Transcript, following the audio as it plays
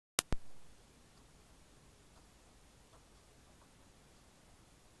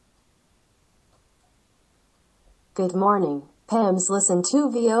Good morning. Pems listen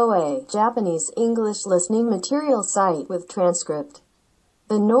to VOA, Japanese English listening material site with transcript.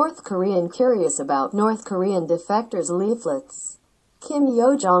 The North Korean curious about North Korean defectors leaflets. Kim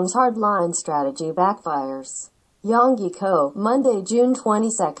Yo Jong's hardline strategy backfires. Yonggi Co., Monday, June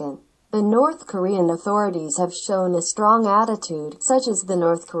 22. The North Korean authorities have shown a strong attitude, such as the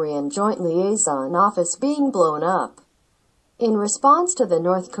North Korean Joint Liaison Office being blown up. In response to the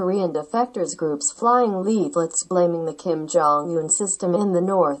North Korean defectors groups flying leaflets blaming the Kim Jong-un system in the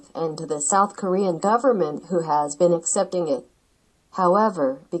North and to the South Korean government who has been accepting it.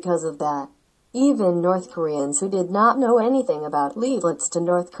 However, because of that, even North Koreans who did not know anything about leaflets to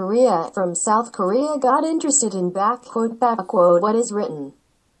North Korea from South Korea got interested in what is written.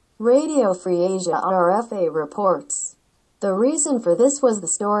 Radio Free Asia RFA reports. The reason for this was the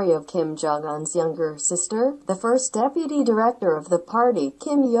story of Kim Jong-un's younger sister, the first deputy director of the party,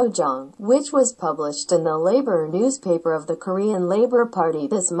 Kim Yo Jong, which was published in the labor newspaper of the Korean Labor Party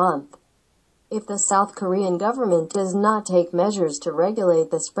this month. If the South Korean government does not take measures to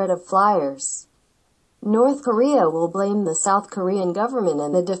regulate the spread of flyers, North Korea will blame the South Korean government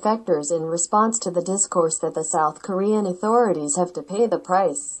and the defectors in response to the discourse that the South Korean authorities have to pay the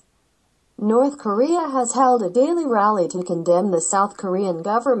price. North Korea has held a daily rally to condemn the South Korean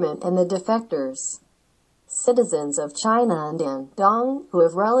government and the defectors. Citizens of China and Andong, who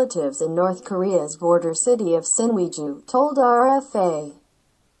have relatives in North Korea's border city of Sinwiju, told RFA.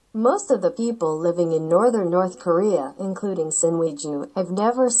 Most of the people living in northern North Korea, including Sinwiju, have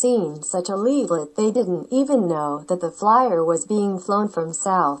never seen such a leaflet. They didn't even know that the flyer was being flown from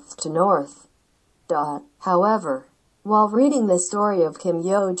south to north. However, while reading the story of Kim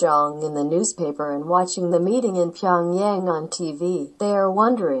Yo Jong in the newspaper and watching the meeting in Pyongyang on TV, they are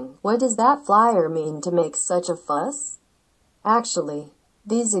wondering, what does that flyer mean to make such a fuss? Actually,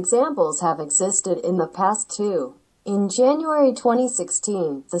 these examples have existed in the past too. In January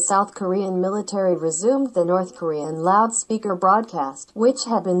 2016, the South Korean military resumed the North Korean loudspeaker broadcast, which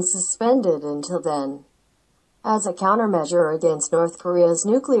had been suspended until then, as a countermeasure against North Korea's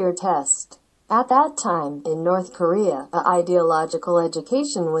nuclear test. At that time, in North Korea, a ideological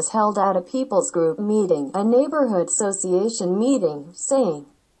education was held at a people's group meeting, a neighborhood association meeting, saying,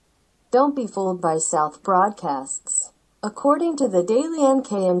 "Don't be fooled by South broadcasts." According to the Daily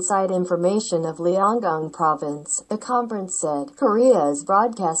NK Inside Information of Liaison Province, the conference said, Korea is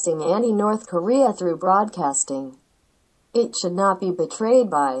broadcasting anti-North Korea through broadcasting. It should not be betrayed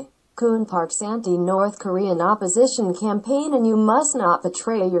by Kun Park's anti-North Korean opposition campaign, and you must not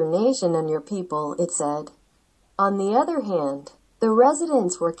betray your nation and your people, it said. On the other hand, the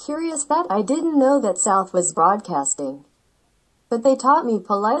residents were curious that I didn't know that South was broadcasting. But they taught me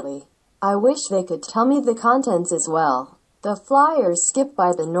politely. I wish they could tell me the contents as well. The flyers skipped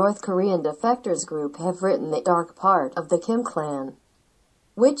by the North Korean defectors group have written the dark part of the Kim clan,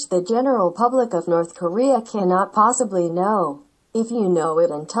 which the general public of North Korea cannot possibly know. If you know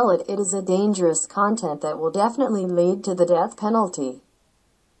it and tell it, it is a dangerous content that will definitely lead to the death penalty.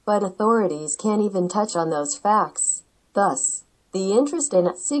 But authorities can't even touch on those facts. Thus, the interest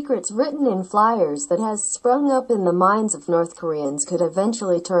in secrets written in flyers that has sprung up in the minds of North Koreans could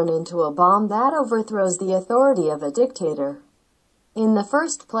eventually turn into a bomb that overthrows the authority of a dictator. In the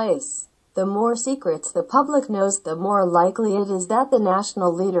first place, the more secrets the public knows, the more likely it is that the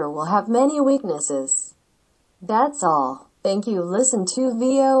national leader will have many weaknesses. That's all. Thank you. Listen to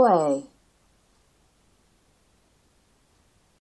VOA.